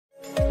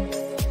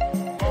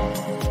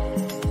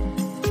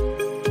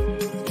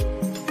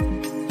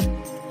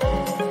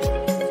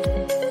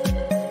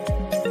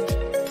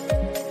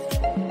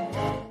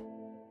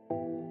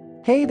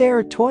Hey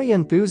there toy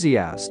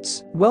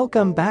enthusiasts,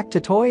 welcome back to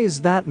Toys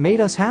That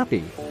Made Us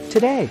Happy.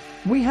 Today,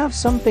 we have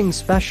something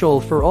special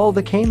for all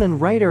the Kamen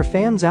Rider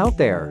fans out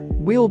there.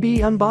 We'll be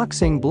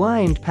unboxing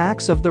blind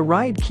packs of the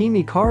Rider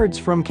Chemy cards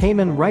from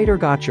Kamen Rider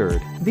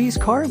Gotchard. These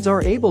cards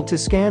are able to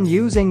scan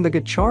using the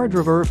Gotchard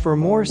driver for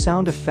more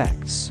sound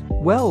effects.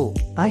 Well,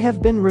 I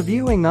have been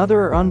reviewing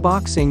other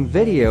unboxing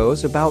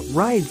videos about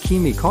Rider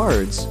Chemy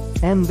cards,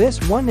 and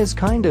this one is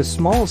kinda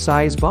small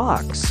size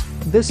box.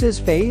 This is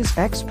Phase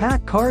X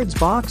Pack Cards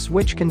box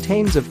which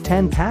contains of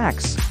 10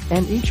 packs,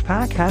 and each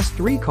pack has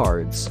 3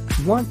 cards.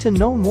 Want to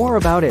know more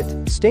about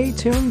it? Stay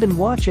tuned and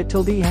watch it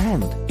till the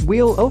end.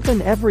 We'll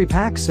open every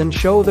packs and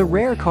show the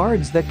rare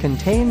cards that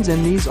contains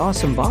in these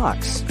awesome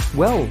box.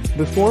 Well,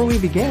 before we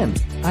begin,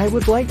 I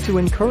would like to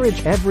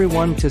encourage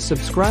everyone to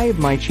subscribe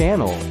my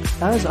channel,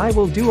 as I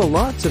will do a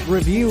lots of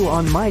review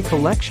on my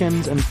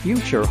collections and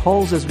future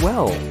hauls as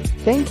well.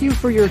 Thank you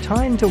for your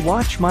time to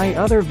watch my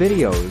other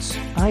videos.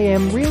 I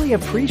am really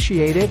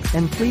appreciate it,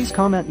 and please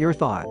comment your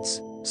thoughts,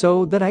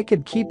 so that I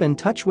could keep in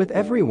touch with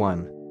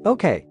everyone.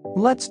 Okay,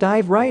 let's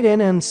dive right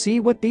in and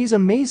see what these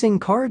amazing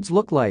cards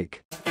look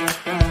like.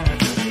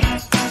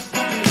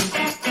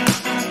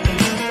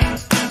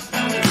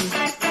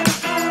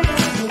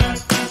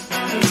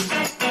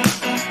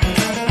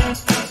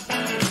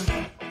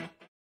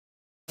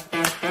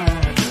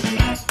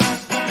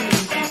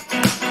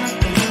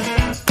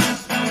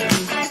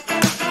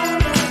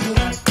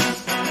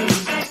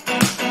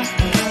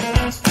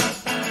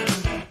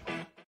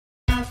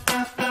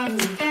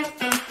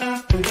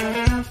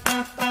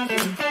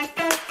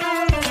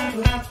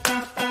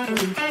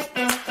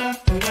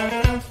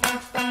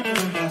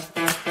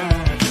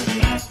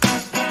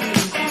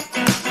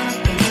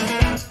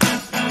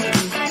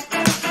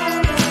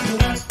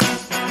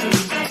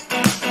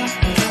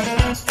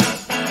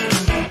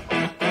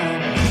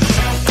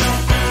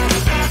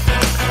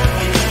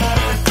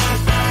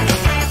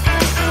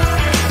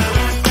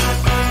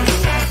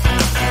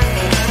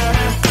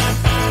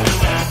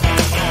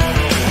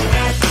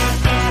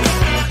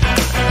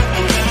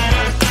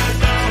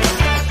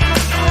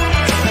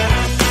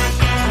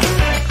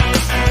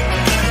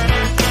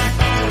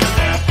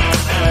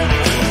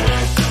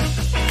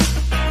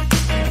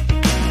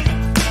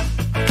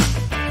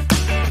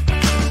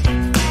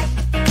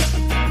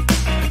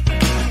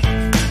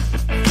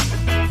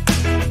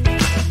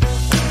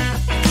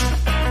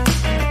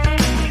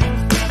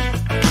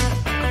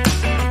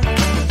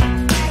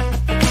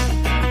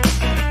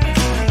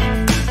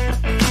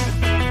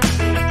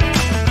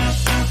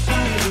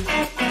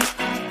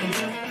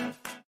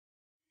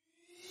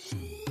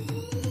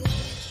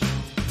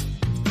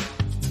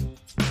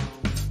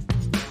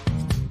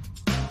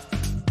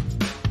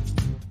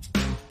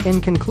 In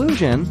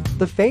conclusion,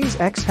 the Phase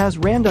X has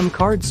random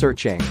card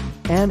searching,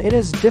 and it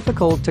is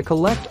difficult to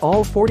collect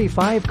all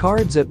 45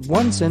 cards at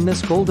once in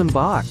this golden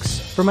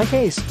box. For my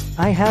case,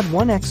 I had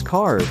 1 X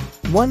card,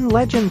 1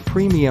 Legend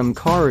Premium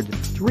card,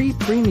 3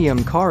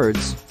 Premium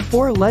cards,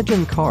 4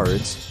 Legend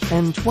cards,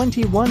 and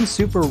 21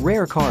 Super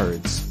Rare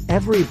cards.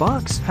 Every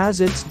box has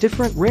its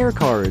different rare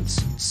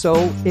cards,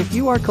 so if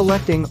you are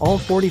collecting all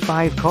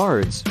 45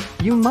 cards,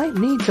 you might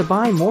need to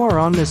buy more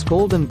on this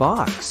golden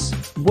box.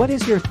 What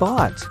is your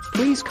thought?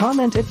 Please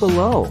comment it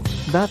below.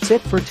 That's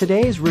it for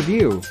today's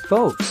review,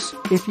 folks.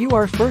 If you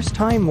are first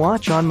time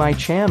watch on my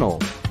channel,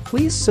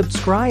 please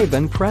subscribe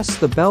and press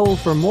the bell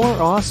for more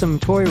awesome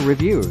toy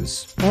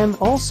reviews. And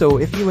also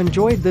if you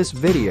enjoyed this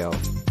video,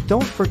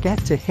 don't forget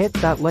to hit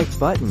that like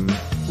button,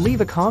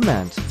 leave a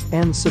comment,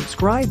 and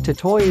subscribe to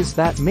Toys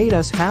That Made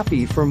Us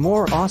Happy for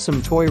more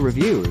awesome toy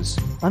reviews,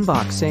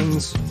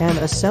 unboxings, and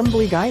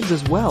assembly guides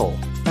as well.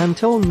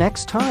 Until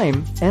next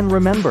time, and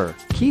remember,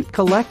 keep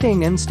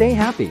collecting and stay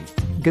happy.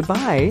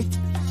 Goodbye.